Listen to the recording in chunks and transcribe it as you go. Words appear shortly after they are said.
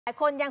แต่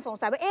คนยังสง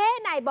สัยว่า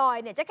นายบอย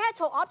เนี่ยจะแค่โ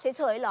ชว์ออฟเ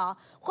ฉยๆเหรอ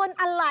คน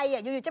อะไรอ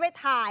ยู่ๆจะไป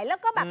ถ่ายแล้ว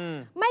ก็แบบ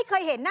ไม่เค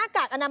ยเห็นหน้าก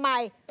ากอนามั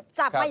ย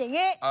จับมาอย่าง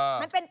นี้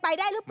มันเป็นไป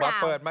ได้หรือเปล่าม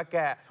าเปิดมาแก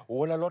ะโอ้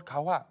แล้วรถเข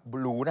าอะ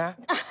หรูนะ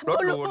รถ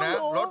หรูนะ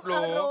รถห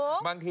รู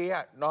บางทีอ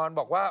ะนอน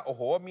บอกว่าโอ้โ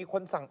หมีค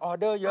นสั่งออ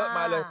เดอร์เยอะม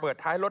าเลยเปิด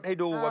ท้ายรถให้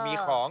ดูว่ามี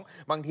ของ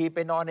บางทีไป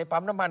นอนใน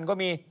ปั๊มน้ำมันก็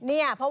มีเ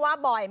นี่ยเพราะว่า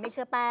บอยไม่เ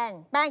ชื่อแป้ง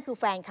คือ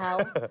แฟนเขา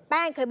แ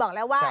ป้งเคยบอกแ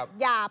ล้วว่า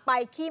อย่าไป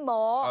ขี้โ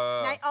ม้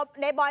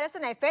ในบอยลักษ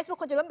ณะ Facebook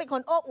คนจะรู้เป็นค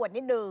นโอ้อวด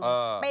นิดนึง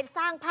เป็นส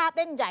ร้างภาพเ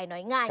ล่นใหญ่หน่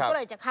อยงานก็เ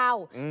ลยจะเข้า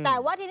แต่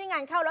ว่าที่นี่งา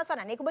นเข้าลักษณ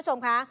ะนี้คุณผู้ชม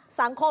คะ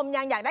สังคม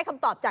ยังอยากได้ค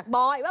ำตอบจากบ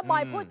อยว่าบอ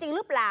ยพูดจริงห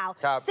รือเปล่า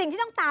สิ่งที่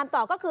ต้องตามต่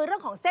อก็คือเรื่อ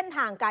งของเส้นท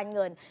างการเ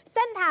งินเ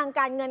ส้นทาง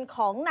การเงินข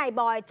องนาย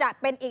บอยจะ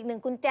เป็นอีกหนึ่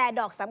งกุญแจ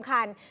ดอกสำ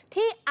คัญ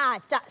ที่อาจ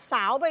จะส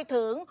าวไป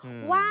ถึง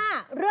ว่า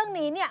เรื่อง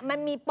นี้เนี่ยมัน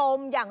มีปม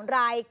อย่างไร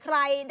ใคร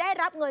ได้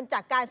รับเงินจา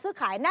กการซื้อ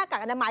ขายหน้ากา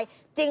กอนามัย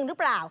จริงหรือ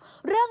เปล่า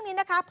เรื่องนี้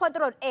นะคะพลต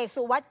ำรวจเอก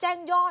สุวัสด์แจ้ง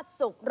ยอด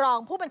สุขรอง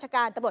ผู้บัญชาก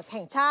ารตำรวจแ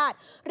ห่งชาติ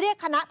เรียก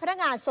คณะพนัก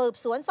งานสืบ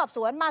สวนสอบส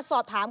วนมาสอ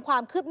บถามควา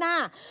มคืบหน้า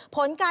ผ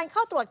ลการเข้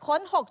าตรวจค้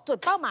น6จุด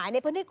เป้าหมายใน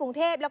พื้นที่กรุงเ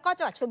ทพแล้วก็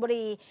จังหวัดชลบุ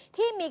รี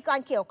ที่มีการ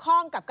เกี่ยวข้อ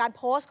งกับการโ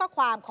พสต์ข้อค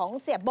วามของ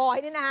เสียบอย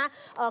นี่นะคะ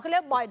เขาเรี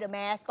ยกบอยเดอะแม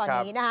สตอน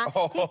นี้นะคะ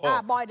ที่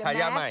บอยเดอะแม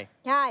ส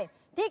ใช่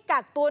ที่กั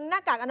กตุนหน้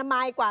ากากอนา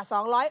มัยกว่า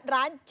200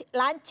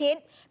ล้านชิ้น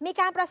มี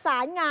การประสา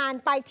นงาน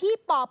ไปที่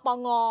ปป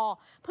ง.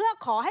เพื่อ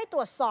ขอให้ต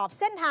รวจสอบ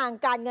เส้นทาง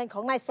การเงินข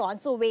องนายสอน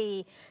สุวี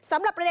ส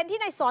ำหรับประเด็นที่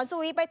นายสอนสุ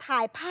วีไปถ่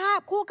ายภาพ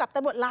คู่กับต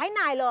ำรวจหลาย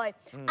นายเลย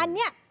อันเ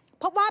นี้ย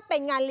พบว่าเป็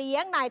นงานเลี้ย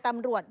งนายต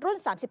ำรวจรุ่น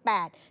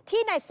38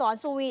ที่นายสอน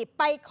สุวี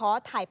ไปขอ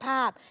ถ่ายภ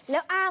าพแล้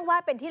วอ้างว่า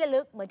เป็นที่ระ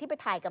ลึกเหมือนที่ไป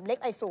ถ่ายกับเล็ก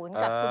ไอศูนย์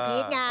กับคุณพี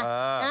ทไง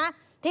นะ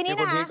ทีนี้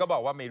นะคะคุณพีทก็บอ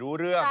กว่าไม่รู้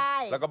เรื่อง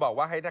แล้วก็บอก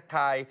ว่าให้ทักท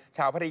ายช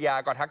าวพัทยา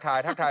ก่อนทักทา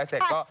ยเสร็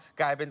จก็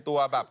กลายเป็นตัว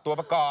แบบตัว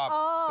ประกอบ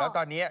แล้วต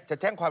อนนี้จะ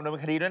แจ้งความดำเนิ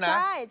นคดีด้วยนะ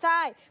ใ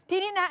ช่ที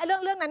นี้นะเ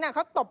รื่องนั้นน่ะเข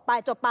าจบ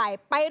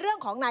ไปเรื่อง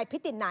ของนายพิ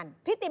ติ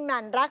นั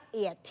นรักเ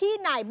อียดที่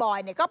นายบอย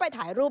เนี่ยก็ไป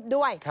ถ่ายรูป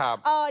ด้วย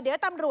เดี๋ยว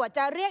ตำรวจจ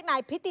ะเรียกนา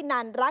ยพิตินั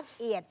นรัก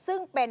เอียดซึ่ง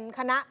เป็นค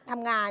ณะท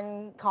ำงาน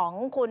ของ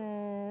คุณ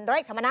ร้อยเ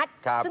อกธรรมนัส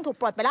ซึ่งถูก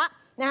ปลดไปแล้ว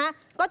นะฮะ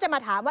ก็จะมา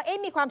ถามว่า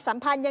มีความสัม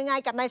พันธ์ยังไง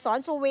กับนายสอน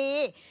สุวี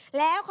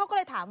แล้วเขาก็เ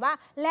ลยถามว่า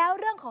แล้ว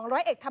เรื่องของร้อ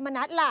ยเอกธรรม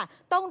นัสล่ะ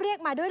ต้องเรียก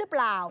มาด้วยหรือเป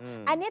ล่า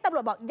อันนี้ตำร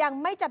วจบอกยัง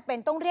ไม่จำเป็น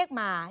ต้องเรียก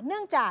มาเนื่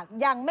องจาก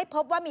ยังไม่พ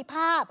บว่ามีภ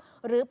าพ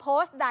หรือโพ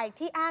สต์ใด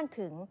ที่อ้าง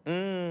ถึง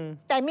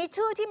แต่มี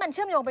ชื่อที่มันเ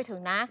ชื่อมโยงไปถึ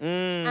งนะ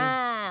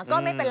ก็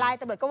ไม่เป็นไร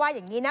ตำรวจก็ว่าอ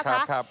ย่างนี้นะค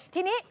ะ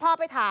ทีนี้พอ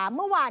ไปถามเ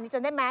มื่อวานนี้จ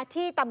ะได้ไหม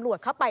ที่ตำรวจ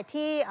เข้าไป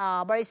ที่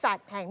บริษัท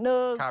แห่งห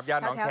นึ่งแถว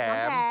หนอง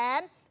แข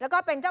มแล้วก็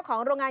เป็นเจ้าของ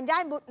โรงงานย่า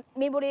น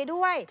มีนบุรี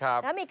ด้วย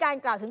แล้วมีการ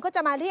กล่าวถึงก็จ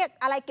ะมาเรียก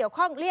อะไรเกี่ยว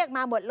ข้องเรียกม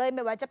าหมดเลยไ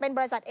ม่ว่าจะเป็นบ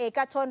ริษัทเอก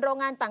ชนโรง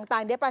งานต่า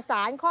งๆเดี๋ยวประส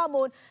านข้อ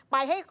มูลไป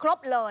ให้ครบ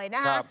เลยน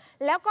ะคะ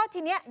แล้วก็ที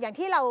เนี้ยอย่าง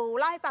ที่เรา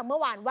เล่าให้ฟังเมื่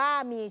อวานว่า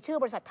มีชื่อ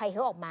บริษัทไทยเฮ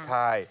ลออกมา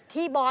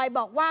ที่บอยบ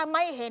อกว่าไ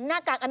ม่เห็นหน้า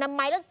กากอนา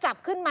มัยแล้วจับ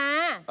ขึ้นมา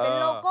เป็น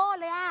โลโก้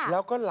เลยอะแล้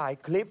วก็หลาย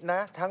คลิปน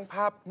ะทั้งภ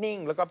าพนิ่ง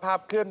แล้วก็ภาพ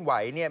เคลื่อนไหว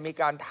เนี่ยมี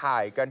การถ่า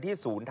ยกันที่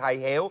ศูนย์ไทย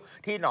เฮล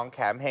ที่หนองแข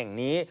มแห่ง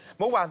นี้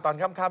เมื่อวานตอน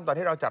ค่ำๆตอน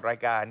ที่เราจัดราย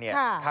การเนี่ย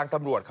ทางต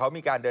ำรวจเขา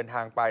มีการเดินท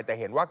างไปแต่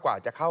เห็นว่ากว่า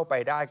จะเข้าไป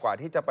ได้กว่า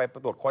ที่จะไป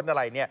ตรวจค้นอะไ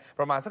รเนี่ย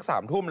ประมาณสัก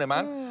3 ทุ่มเลย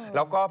มั้งแ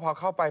ล้วก็พอ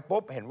เข้าไป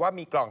ปุ๊บเห็นว่า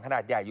มีกล่องขนา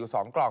ดใหญ่อยู่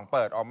2 กล่องเ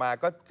ปิดออกมา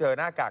ก็เจอ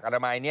หน้ากากอน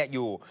ามัยเนี่ยอ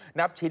ยู่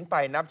นับชิ้นไป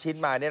นับชิ้น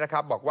มาเนี่ยนะค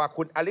รับบอกว่า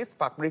คุณอลิส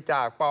ฝากบริจ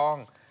าคปอง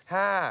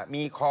5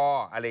มีคอ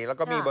อะไรแล้ว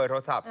ก็มีเบอร์โท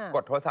รศัพท์ก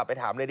ดโทรศัพท์ไป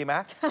ถามเลยดีไหม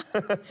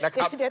นะค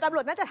รับเดี๋ยวตำร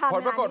วจน่าจะทำผ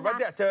ลปรากฏว่า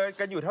เจอ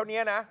กันอยู่เท่านี้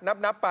นะ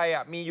นับไป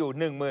มีอยู่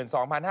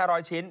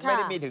 12,500 ชิ้นไม่ไ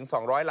ด้มีถึง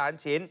200 ล้าน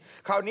ชิ้น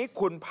คราวนี้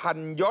คุณพัน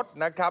ยศ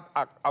นะครับ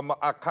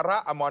อัคร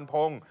อมรพ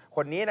งศ์ค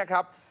นนี้นะค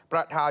รับป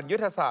ระธานยุท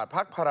ธศาสตร์พ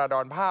รรคพราด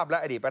รภาพและ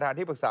อดีตประธาน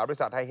ที่ปรึกษาบริ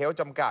ษัทไทยเฮล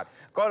จำกัด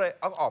ก็เลย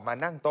เอาออกมา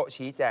นั่งโต๊ะ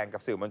ชี้แจงกั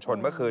บสื่อมวลชน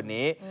เมื่อคืน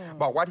นี้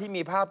บอกว่าที่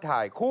มีภาพถ่า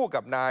ยคู่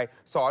กับนาย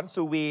สอน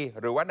สุวี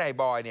หรือว่านาย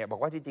บอยเนี่ยบอ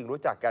กว่าจริงๆรู้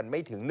จักกันไ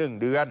ม่ถึง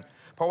1 เดือน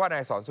เพราะว่านา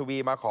ยสอนสุวี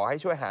มาขอให้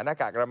ช่วยหาหน้า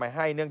กากอนามัยใ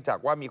ห้เนื่องจาก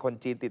ว่ามีคน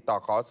จีนติดต่อ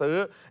ขอซื้อ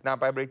นำ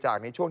ไปบริจาค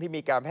ในช่วงที่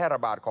มีการแพร่ร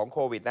ะบาดของโค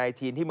วิด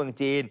 -19 ที่เมือง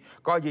จีน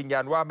ก็ยืนยั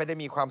นว่าไม่ได้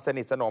มีความส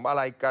นิทสนมอะไ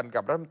รกัน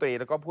กับรัฐมนตรี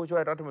แล้วก็ผู้ช่ว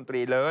ยรัฐมนต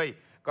รีเลย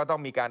ก็ต้อ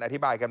งมีการอธิ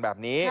บายกันแบบ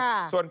นี้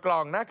ส่วนกล่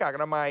องหน้ากากอ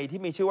นามัย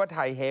ที่มีชื่อว่าไท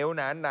ยเฮล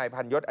นั้นนาย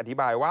พันยศอธิ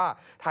บายว่า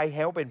ไทยเฮ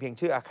ลเป็นเพียง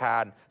ชื่ออาคา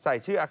รใส่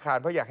ชื่ออาคาร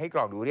เพราะอยากให้ก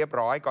ล่องดูเรียบ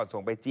ร้อยก่อนส่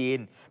งไปจีน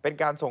เป็น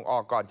การส่งออ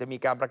กก่อนจะมี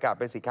การประกาศ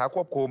เป็นสินค้าค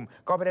วบคุม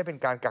ก็ไม่ได้เป็น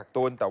การกัก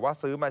ตุนแต่ว่า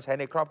ซื้อมาใช้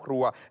ในครอบครั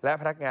วและ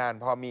พนักงาน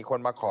พอมีคน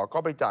มาขอก็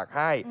บริจาคใ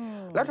ห้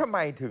แล้วทำไม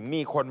ถึง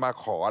มีคนมา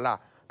ขอล่ะ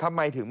ทำไ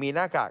มถึงมีห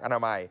น้ากากอน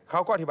ามัยเขา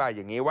ก็อธิบายอ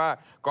ย่างนี้ว่า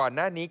ก่อนห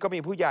น้านี้ก็มี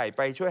ผู้ใหญ่ไ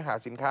ปช่วยหา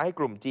สินค้าให้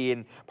กลุ่มจีน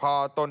พอ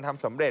ตนท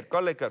ำสำเร็จก็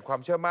เลยเกิดความ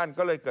เชื่อมั่น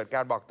ก็เลยเกิดก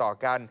ารบอกต่อ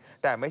กัน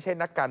แต่ไม่ใช่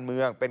นักการเมื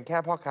องเป็นแค่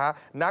พ่อค้า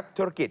นัก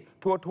ธุรกิจ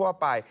ทั่ว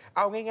ไปเ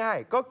อาง่าย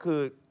ๆก็คือ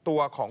ตั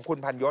วของคุณ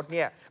พันยศเ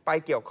นี่ยไป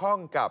เกี่ยวข้อง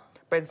กับ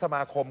เป็นสม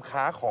าคม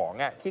ค้าของ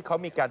ที่เขา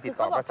มีการติด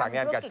ต่อประสานง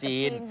านกับจี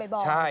น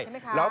ใช่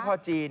แล้วพอ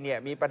จีนเนี่ย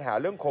มีปัญหา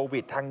เรื่องโควิ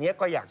ดทางนี้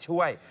ก็อยากช่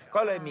วยก็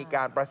เลยมีก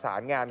ารประสา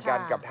นงานกัน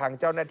กับทาง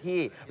เจ้าหน้า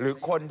ที่หรือ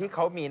คนที่เข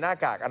ามีหน้า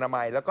กากอนา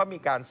มัยแล้วก็มี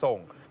การส่ง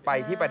ไป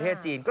ที่ประเทศ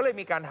จีนก็เลย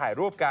มีการถ่าย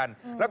รูปกัน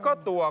แล้วก็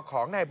ตัวข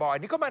องนายบอย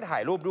นี่ก็มาถ่า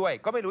ยรูปด้วย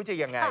ก็ไม่รู้จะ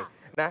ยังไง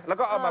นะแล้ว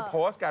ก็เอามาโพ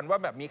สต์กันว่า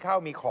แบบมีข้าว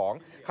มีของ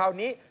คราว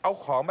นี้เอา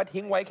ของมา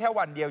ทิ้งไว้แค่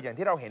วันเดียวอย่าง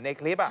ที่เราเห็นใน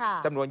คลิป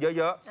จำนวน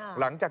เยอะๆ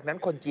หลังจากนั้น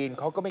คนจีน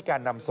เขาก็ไม่กา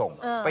รนำส่ง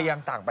ไปยัง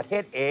ต่างประเท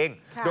ศเอง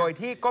โดย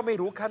ที่ก็ไม่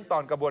รู้ขั้นตอ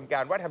นกระบวนกา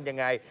รว่าทำยัง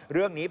ไงเ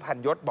รื่องนี้พัน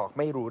ยศบอกไ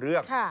ม่รู้เรื่อ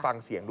งฟัง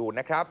เสียงดู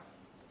นะครับ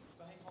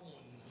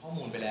ข้อ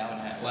มูลไปแล้ว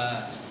นะฮะ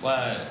ว่า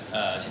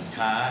สิน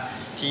ค้า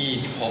ที่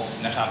พบ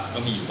นะครับก็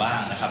มีอยู่บ้าง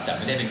นะครับแต่ไ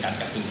ม่ได้เป็นการ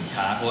กักตุนสิน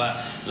ค้าเพราะว่า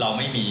เราไ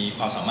ม่มีค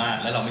วามสามารถ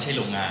และเราไม่ใช่โ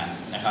รงงาน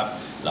นะครับ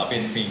เราเป็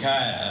นเพียงแค่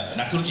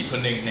นักธุรกิจค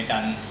นหนึ่งใน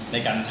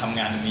การทำ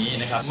งานตรงนี้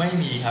นะครับไม่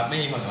มีครับไม่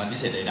มีความสามารถพิ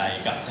เศษใด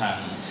ๆกับทาง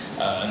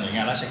หน่วยง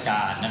านราชก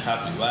ารนะครับ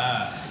หรือว่า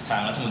ทา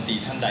งรัฐมนตรี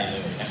ท่านใดเล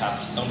ยนะครับ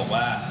ต้องบอก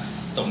ว่า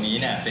ตรงนี้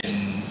เนี่ย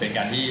เป็นก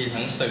ารที่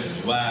ทั้งสื่อห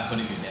รือว่าคน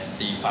อื่นเนี่ย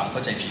ตีความเข้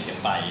าใจผิดกัน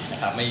ไปนะ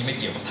ครับไม่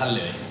เกี่ยวกับท่าน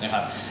เลยนะค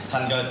รับท่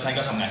าน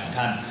ก็ทำงานของ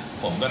ท่าน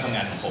ผมก็ทำง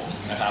านของผม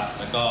นะครับ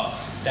แล้วก็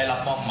ได้รับ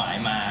มอบหมาย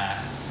มา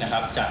นะครั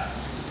บ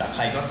จากใค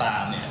รก็ตา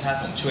มเนี่ยถ้า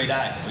ผมช่วยไ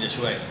ด้ผมก็จะ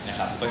ช่วยนะค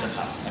รับก็จะท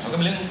ำนะครับก็เ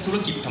ป็นเรื่องธุร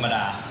กิจธรรมด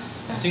า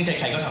ซึ่งใ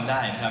ครๆก็ทำไ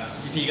ด้นะครับ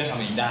พี่ๆก็ท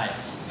ำเองได้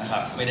นะครั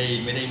บไม่ไ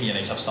ด้มีอะไร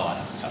ซับซ้อน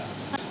ครับ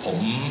ผม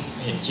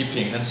เห็นคลิปเ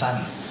พียงสั้น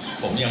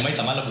ๆผมยังไม่ส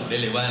ามารถระบุได้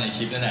เลยว่าในค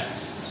ลิปนั้นน่ะ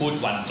พูด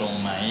วันตรง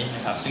ไหมน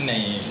ะครับซึ่ง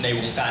ใน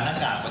วงการหน้า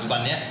กากปัจจุบั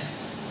นเนี้ย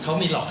เขา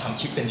มีหลอกทำ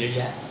คลิปเป็นเยอะแ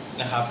ยะ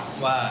นะครับ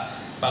ว่า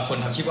บางคน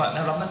ทำคลิปว่า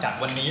รับหน้ากาก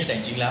วันนี้แต่จ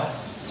ริงๆแล้ว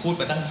พูดไ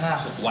ปตั้ง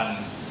 5-6 วัน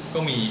ก็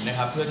มีนะค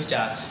รับเพื่อที่จ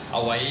ะเอ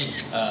าไว้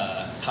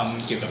ท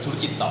ำเกี่ยวกับธุร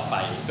กิจต่อไป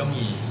ก็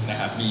มีนะ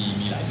ครับ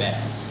มีหลายแบบ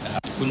นะครั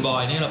บคุณบอ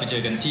ยนี่เราไปเจ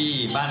อกันที่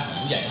บ้านของ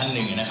ผู้ใหญ่ท่านห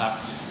นึ่งนะครับ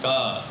ก็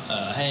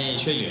ให้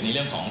ช่วยเหลือในเ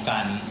รื่องของกา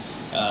ร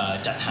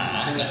จัดหา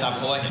นะครับเ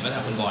พราะว่าเห็นว่าท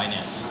างคุณบอยเ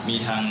นี่ยมี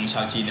ทางช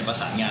าวจีนประ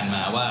สานงานม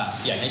าว่า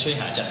อยากให้ช่วย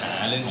จัดหา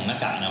เรื่องของหน้า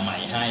กากอนามัย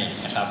ให้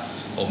นะครับ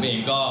ผมเอง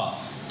ก็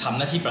ทำห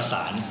น้าที่ประส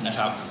านนะค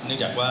รับเนื่อง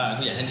จากว่า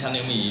ผู้ใหญ่ท่าน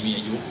นี้มี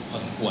อายุพอ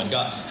สมควร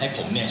ก็ให้ผ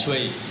มเนี่ยช่วย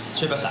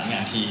ประสานงา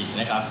นที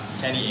นะครับ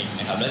แค่นี้เอง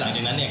นะครับและหลังจ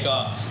ากนั้นเนี่ยก็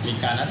มี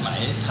การนัดหมาย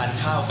ทาน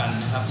ข้าวกัน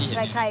นะครับที่เห็น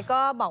ใครๆ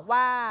ก็บอก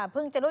ว่าเ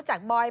พิ่งจะรู้จัก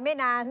บอยไม่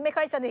นานไม่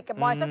ค่อยสนิทกับ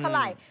บอยสักเท่าไห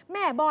ร่แ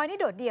ม่บอยนี่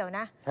โดดเดี่ยวน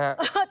ะ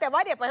แต่ว่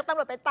าเดี๋ยวตำ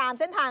รวจไปตาม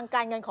เส้นทางก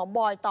ารเงินของบ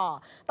อยต่อ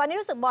ตอนนี้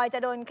รู้สึกบอยจะ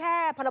โดนแค่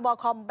พรบ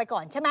คอมไปก่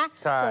อนใช่ไหม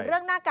ส่วนเรื่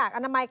องหน้ากากอ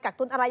นามัยกัก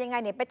ตุนอะไรยังไง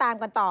เนี่ยไปตาม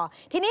กันต่อ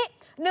ทีนี้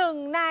หนึ่ง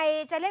ใน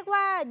จะเรียก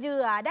ว่าเห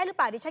ยื่อได้หรือเ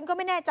ปล่าดิฉันก็ไ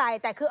ม่แน่ใจ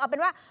แต่คือเอาเป็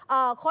นว่า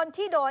คน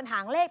ที่โดนหา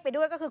งเลขไป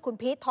ด้วยก็คือคุณ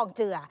พีททองเ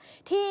จือ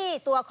ที่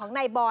ตัวของน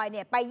ายบอยเ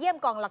นี่ยไปเยี่ยม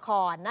กองละค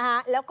รนะคะ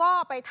แล้วก็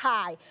ไปถ่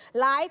าย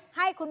ไลฟ์ใ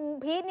ห้คุณ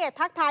พีทเนี่ย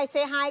ทักทายเซ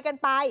ฮายกัน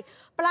ไป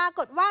ปราก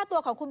ฏว่าตัว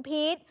ของคุณ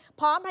พีท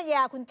พร้อมภรรย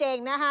าคุณเจง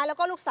นะคะแล้ว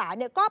ก็ลูกสาว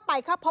เนี่ยก็ไป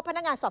เข้าพบพ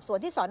นักงานสอบสวน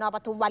ที่สน.ป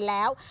ทุมวันแ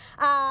ล้ว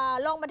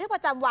ลงบันทึกปร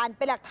ะจำวันเ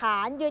ป็นหลักฐา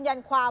นยืนยัน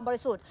ความบริ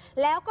สุทธิ์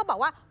แล้วก็บอก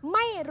ว่าไ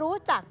ม่รู้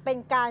จักเป็น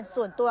การ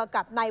ส่วนตัว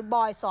กับนายบ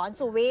อยสอน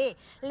สุวี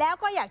แล้ว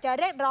ก็อยากจะ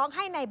เรียกร้องใ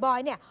ห้นายบอย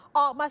เนี่ยอ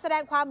อกมาแสด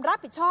งความรับ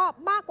ผิดชอบ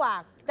มากกว่า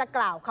จะก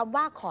ล่าวคำ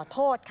ว่าขอโท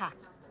ษค่ะ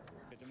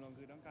จำลอง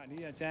คือต้องการ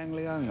ที่จะแจ้งเ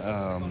รื่อง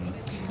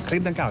คลิ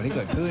ปดังกล่าวที่เ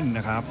กิดขึ้นน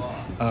ะครับ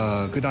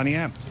คือตอนนี้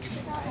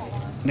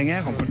ในแง่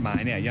ของกฎหมาย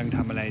เนี่ยยังท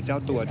ำอะไรเจ้า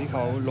ตัวที่เข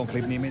าลงค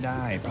ลิปนี้ไม่ไ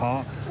ด้ เพราะ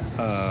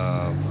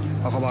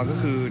ปคบก็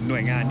คือหน่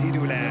วยงานที่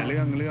ดูแลเ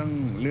รื่อง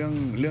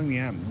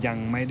นี้ยัง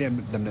ไม่ได้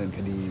ดำเนินค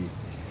ดี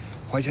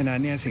เพราะฉะนั้น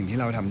เนี่ยสิ่งที่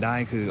เราทำได้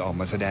คือออก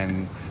มาแสดง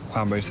คว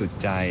ามบริสุทธิ์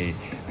ใจ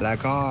แล้ว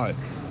ก็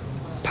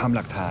ทำห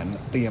ลักฐาน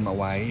เตรียมเอา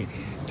ไว้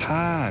ถ้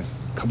า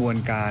ขบวน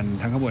การ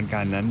ทั้งขบวนก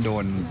ารนั้นโด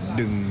น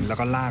ดึงแล้ว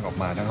ก็ลากออก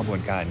มาทั้งขบว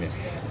นการเนี่ย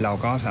เรา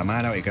ก็สามาร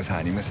ถเอาเอกสา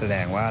รนี้มาแสด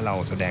งว่าเรา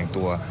แสดง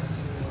ตัว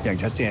อย่าง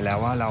ชัดเจนแล้ว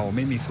ว่าเราไ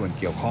ม่มีส่วน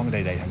เกี่ยวข้องใ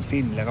ดๆทั้ง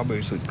สิ้นแล้วก็บ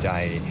ริสุทธิ์ใจ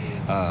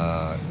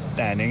แ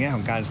ต่ในแง่ข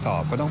องการสอ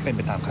บก็ต้องเป็นไ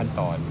ปตามขั้น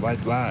ตอน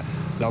ว่า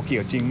เราเกี่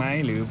ยวจริงไหม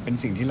หรือเป็น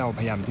สิ่งที่เราพ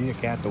ยายามที่จะ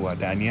แก้ตัว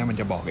แต่อันนี้มัน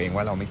จะบอกเอง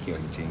ว่าเราไม่เกี่ยว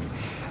จริง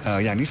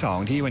ๆอย่างที่สอง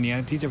ที่วันนี้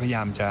ที่จะพยาย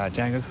ามจะแ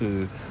จ้งก็คือ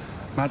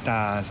มาตร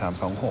า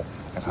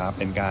326นะครับ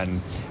เป็นการ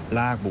ล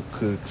ากบุค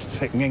คือ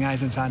ง่าย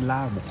ๆสั้นๆล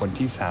ากบุคคล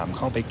ที่3เ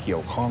ข้าไปเกี่ย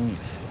วข้อง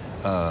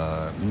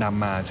น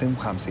ำมาซึ่ง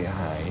ความเสีย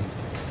หาย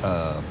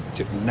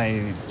ใน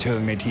เชิง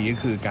ในทีก็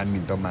คือการห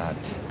มิ่นประมาท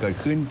เกิด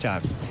ขึ้นจาก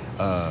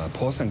โพ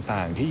สต์ต่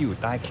างๆที่อยู่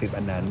ใต้คลิป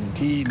อันนั้น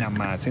ที่น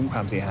ำมาซึ่งคว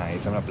ามเสียหาย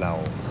สำหรับเรา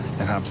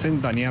นะครับซึ่ง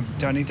ตอนนี้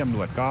เจ้าหน้าที่ตำร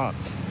วจก็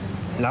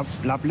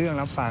รับเรื่อง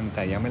รับฟังแ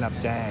ต่ยังไม่รับ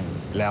แจ้ง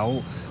แล้ว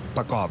ป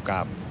ระกอบ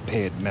กับเพ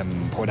จแหม่ม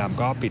โพธิ์ด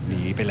ำก็ปิดห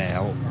นีไปแล้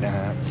วนะฮ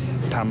ะ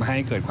ทำให้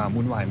เกิดความ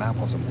วุ่นวายมาก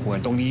พอสมควร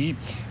ตรงนี้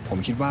ผม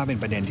คิดว่าเป็น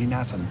ประเด็นที่น่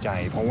าสนใจ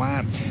เพราะว่า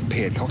เพ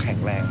จเขาแข็ง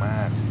แรงม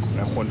ากแล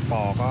ะคนฟ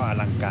อลก็อ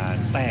ลังการ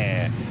แต่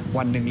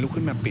วันหนึ่งลุก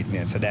ขึ้นมาปิดเ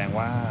นี่ยแสดง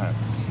ว่า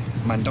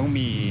มันต้อง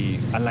มี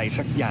อะไร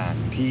สักอย่าง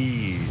ที่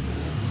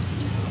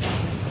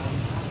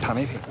ทำใ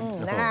ห้เพจ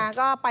นะคะ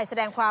ก็ไปแส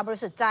ดงความบริ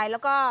สุทธิ์ใจแล้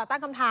วก็ตั้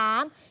งคำถา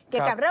มเ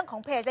กี่ยวกับเรื่องขอ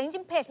งเพจแต่จ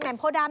ริงๆเพจแหม่ม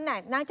โพธิ์ดำเนี่ย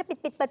นางจะปิด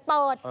เ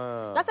ปิด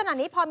ลักษณะ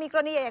นี้พอมีก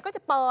รณีใหญ่ก็จ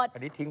ะเปิดอั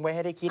นนี้ทิ้งไว้ใ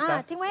ห้ได้คิดนะ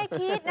ทิ้งไว้ให้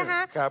คิดนะค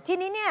ะที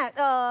นี้เนี่ย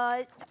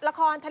ละค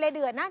รทะเลเ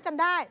ดือดน่าจ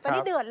ำได้ตอน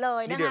นี้เดือดเล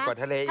ยนะคะ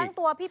ทั้ง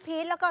ตัวพี่พี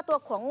ทแล้วก็ตัว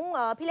ของ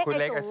พี่เล็กไอ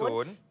ศู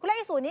นย์คุณเล็กไ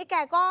อศูนย์นี้แก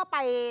ก็ไป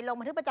ลง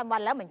บันทึกประจำวั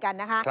นแล้วเหมือนกัน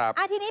นะคะ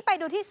ทีนี้ไป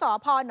ดูที่ส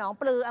พ.หนอง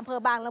ปลืออำเภอ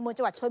บางละมุง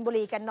จังหวัดชลบุ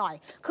รีกันหน่อย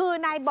คือ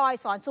นายบอย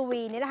สอนสุ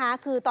วีเนี่ยนะคะ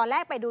คือตอนแร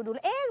กไปดู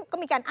ก็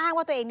มีการอ้าง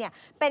ว่าตัวเองเนี่ย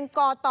เป็น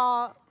กต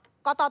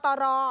กตต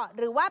ร.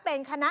หรือว่าเป็น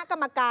คณะกร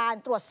รมการ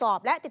ตรวจสอบ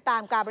และติดตา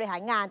มการบริหา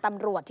รงานต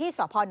ำรวจที่ส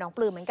พ.หนองป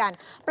ลือเหมือนกัน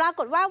ปราก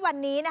ฏว่าวัน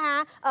นี้นะคะ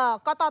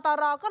กตต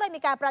ร.ก็เลยมี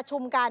การประชุ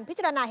มการพิจ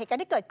ารณาเหตุการ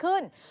ณ์ที่เกิดขึ้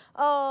น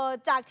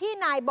จากที่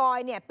นายบอย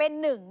เนี่ยเป็น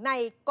หนึ่งใน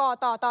ก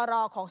ตตร.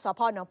ของสพ.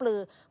หนองปลื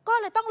อก็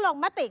เลยต้องลง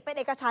มติเป็น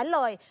เอกฉันท์เ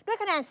ลยด้วย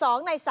คะแนน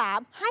2 ใน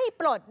 3ให้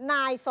ปลดน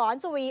ายสอน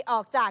สุวีอ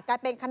อกจากการ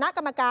เป็นคณะก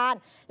รรมการ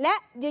และ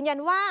ยืนยัน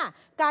ว่า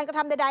การกระท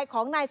ำใดๆข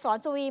องนายสอน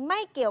สุวีไม่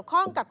เกี่ยวข้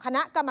องกับคณ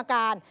ะกรรมก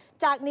าร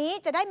จากนี้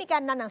จะได้มีกา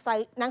รนำห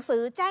นังสื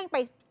อแจ้งไป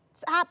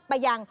ทราบไป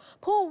ยัง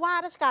ผู้ว่า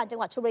ราชการจัง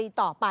หวัดชลบุรี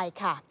ต่อไป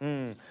ค่ะ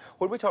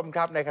คุณผู้ชมค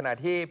รับในขณะ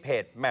ที่เพ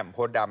จแหม่มโพ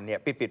ธิ์ดำเนี่ย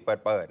ปิดเ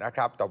ปิดนะค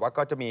รับแต่ว่า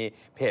ก็จะมี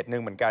เพจหนึ่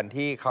งเหมือนกัน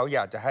ที่เขาอย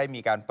ากจะให้มี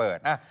การเปิด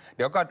เ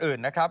ดี๋ยวก่อนอื่น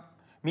นะครับ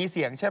มีเ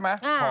สียงใช่ไหม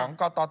ของ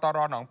กตตร.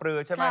หนองปลือ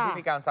ใช่ไหมที่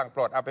มีการสั่งป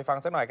ลดเอาไปฟัง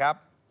สักหน่อยครับ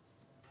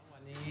วั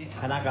นนี้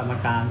คณะกรรม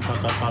การก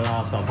ตตร.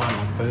สพ.หน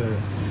องปลือ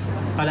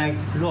ก็ได้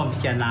ร่วมพิ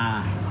จารณา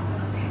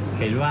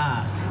เห็นว่า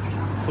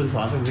คุณส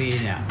อนสุวี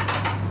เนี่ย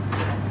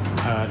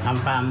ท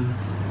ำความ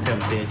เสื่อม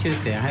เสียชื่อ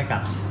เสียงให้กั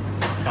บ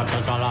กต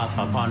ตร.ส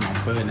พ.หนอง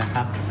ปลือนะค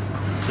รับ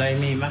เลย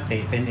มีมติ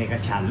เป็นเอก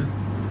ฉันท์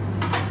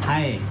ให้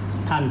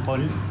ท่านพ้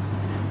น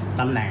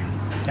ตำแหน่ง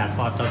จากก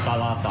ตต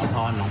ร.สพ.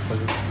หนองปลื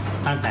อ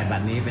ตั้งแต่บั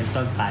ดนี้เป็น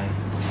ต้นไป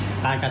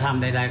การกระท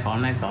ำใดๆของ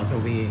นายสอนสุ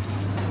วี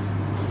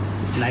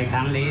ในค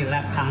รั้งนี้และ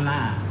ครั้งหน้า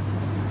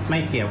ไม่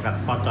เกี่ยวกับ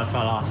กตต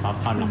ร.ส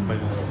พ.หนองปลื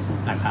อ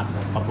นะครับ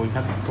ขอบคุณค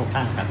รับทุกท่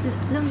านครับ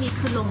เรื่องนี้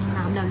คือลงน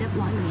ามแล้วเรียบ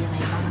ร้อยหรือยังไง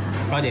บ้างคะ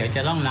ก็เดี๋ยวจ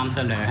ะต้องนำเส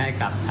นอให้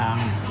กับทาง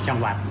จัง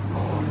หวัด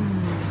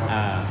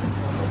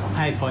ใ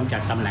ห้พ้นจา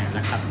กตำแหน่งน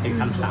ะครับเป็น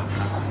คำสั่งค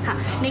รับค่ะ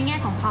ในแง่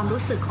ของความ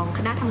รู้สึกของค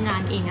ณะทำงา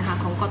นเองนะคะ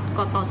ของก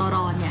ตตร.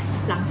เนี่ย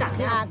หลังจาก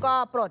ที่ก็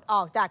ปลดอ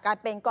อกจากการ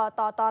เป็นก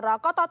ตตร.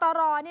กตต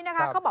ร.นี่นะค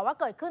ะเขาบอกว่า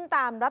เกิดขึ้นต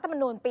ามรัฐธรรม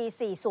นูญปี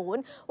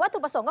 40 วัตถุ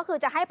ประสงค์ก็คือ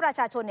จะให้ประช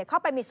าชนเนี่ยเข้า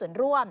ไปมีส่วน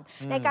ร่วม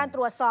ในการต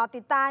รวจสอบ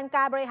ติดตามก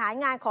ารบริหาร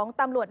งานของ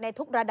ตำรวจใน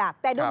ทุกระดับ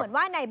แต่ดูเหมือน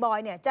ว่านายบอย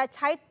เนี่ยจะใ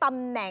ช้ต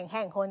ำแหน่งแ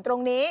ห่งหนตรง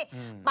นี้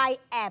ไป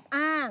แอบ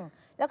อ้าง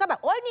แล้วก็แบ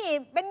บโอ๊ยนี่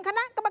เป็นคณ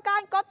ะกรรมกา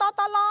รกต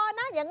ตร.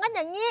นะอย่างนั้นอ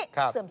ย่างนี้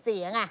เสื่อมเสี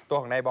ยงตัว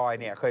ของนายบอย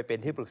เนี่ยเคยเป็น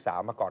ที่ปรึกษา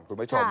มาก่อนคุณ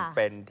ผู้ชมเ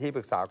ป็นที่ป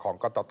รึกษาของ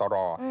กตตร.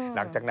ห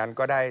ลังจากนั้น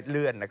ก็ได้เ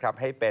ลื่อนนะครับ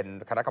ให้เป็น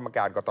คณะกรรมก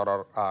ารก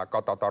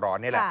ตตร.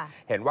นี่แหละ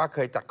เห็นว่าเค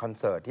ยจัดคอน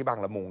เสิร์ตที่บาง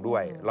ละมุงด้ว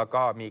ยแล้ว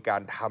ก็มีกา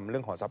รทำเรื่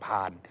องของสะพ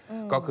าน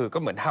ก็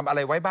เหมือนทำอะไร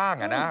ไว้บ้าง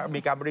นะมี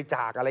การบริจ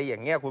าคอะไรอย่า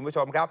งเงี้ยคุณผู้ช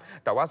มครับ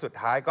แต่ว่าสุด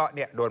ท้ายก็เ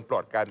นี่ยโดนปล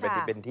ดกัน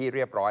เป็นที่เ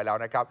รียบร้อยแล้ว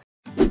นะครับ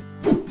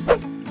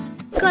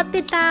กด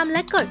ติดตามแล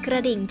ะกดกร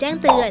ะดิ่งแจ้ง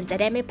เตือนจะ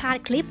ได้ไม่พลาด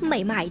คลิปใ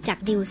หม่ๆจาก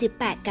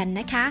NEW18กัน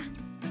นะคะ